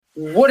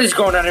What is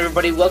going on,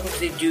 everybody? Welcome to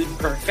the Dude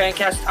Perfect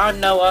Fancast. I'm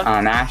Noah.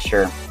 I'm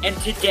Asher. And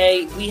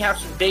today we have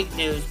some big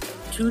news.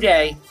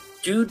 Today,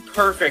 Dude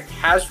Perfect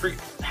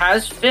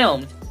has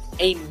filmed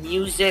a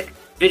music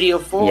video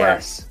for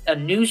a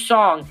new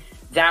song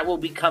that will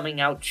be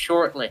coming out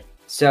shortly.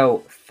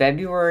 So,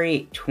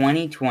 February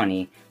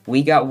 2020,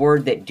 we got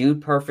word that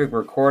Dude Perfect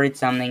recorded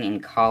something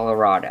in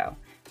Colorado.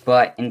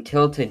 But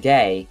until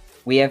today,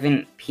 we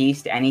haven't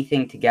pieced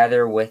anything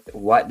together with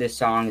what the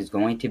song is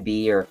going to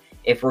be or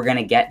if we're going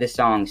to get the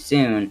song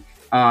soon,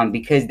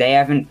 because they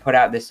haven't put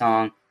out the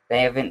song, they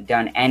haven't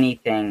done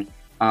anything,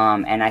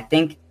 and I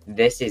think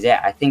this is it.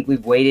 I think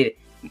we've waited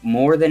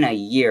more than a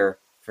year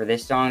for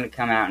this song to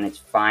come out, and it's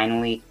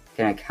finally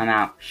going to come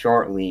out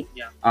shortly.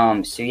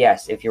 So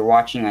yes, if you're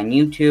watching on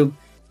YouTube,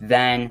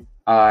 then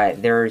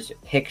there's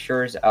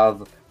pictures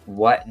of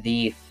what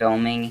the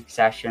filming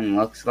session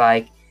looks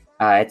like.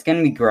 It's going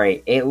to be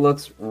great. It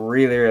looks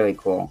really, really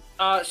cool.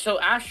 So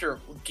Asher,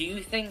 do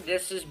you think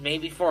this is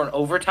maybe for an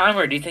overtime,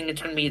 or do you think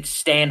it's going to be a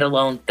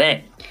standalone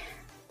thing?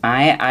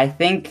 I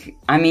think,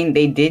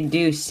 they did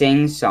do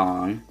Sing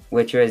Song,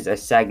 which was a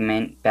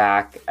segment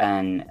back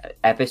in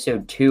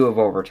episode 2 of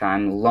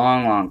Overtime,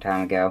 long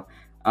time ago.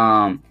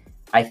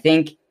 I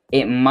think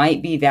it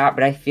might be that,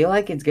 but I feel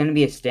like it's going to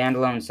be a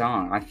standalone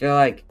song. I feel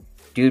like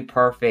Dude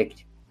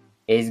Perfect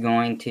is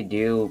going to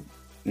do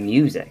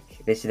music.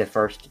 This is the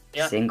first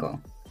single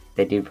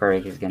that Dude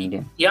Perfect is going to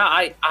do. Yeah,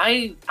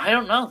 I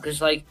don't know,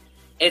 because,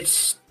 it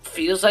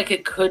feels like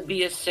it could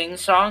be a sing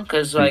song,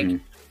 because,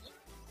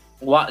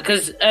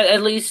 because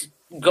at least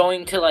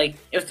going to,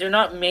 if they're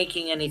not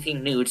making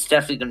anything new, it's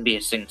definitely going to be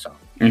a sing song.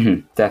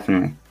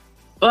 Definitely.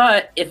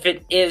 But if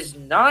it's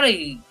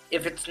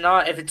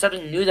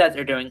something new that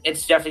they're doing,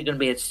 it's definitely going to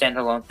be a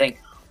standalone thing,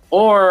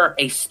 or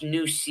a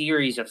new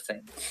series of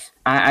things.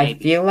 I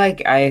feel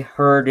like I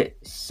heard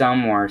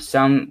somewhere,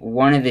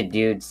 one of the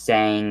dudes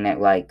saying that,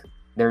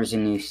 there's a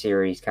new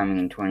series coming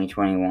in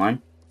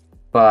 2021,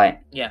 but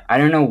I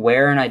don't know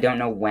where and I don't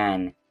know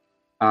when,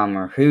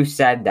 or who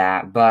said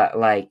that, but,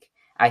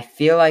 I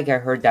feel like I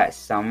heard that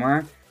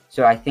somewhere,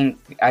 so I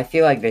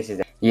feel like this is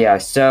it. Yeah,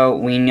 so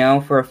we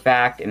know for a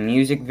fact a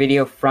music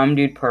video from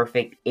Dude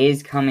Perfect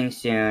is coming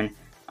soon.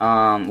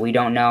 We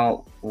don't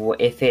know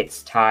if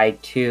it's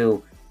tied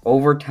to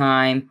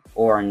Overtime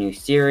or a new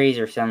series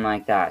or something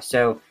like that.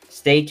 So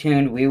stay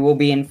tuned. We will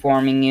be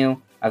informing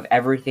you of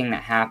everything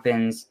that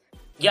happens.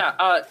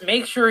 Yeah,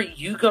 make sure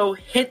you go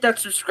hit that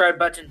subscribe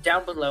button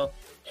down below.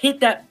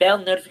 Hit that bell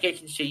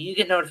notification so you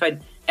get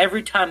notified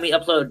every time we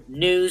upload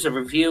news, a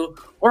review,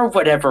 or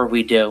whatever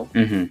we do.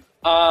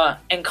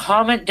 And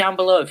comment down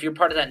below if you're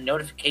part of that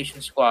notification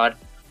squad,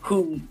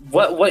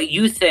 what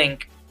you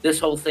think this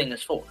whole thing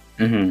is for.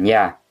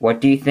 Yeah.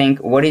 What do you think?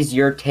 What is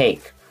your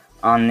take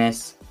on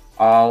this?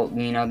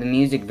 The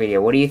music video.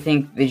 What do you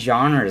think the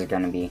genre is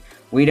going to be?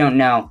 We don't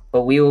know,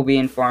 but we will be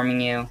informing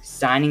you.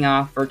 Signing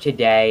off for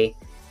today.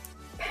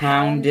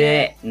 Pound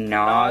it,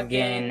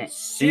 noggin.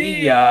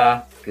 See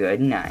ya.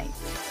 Good night.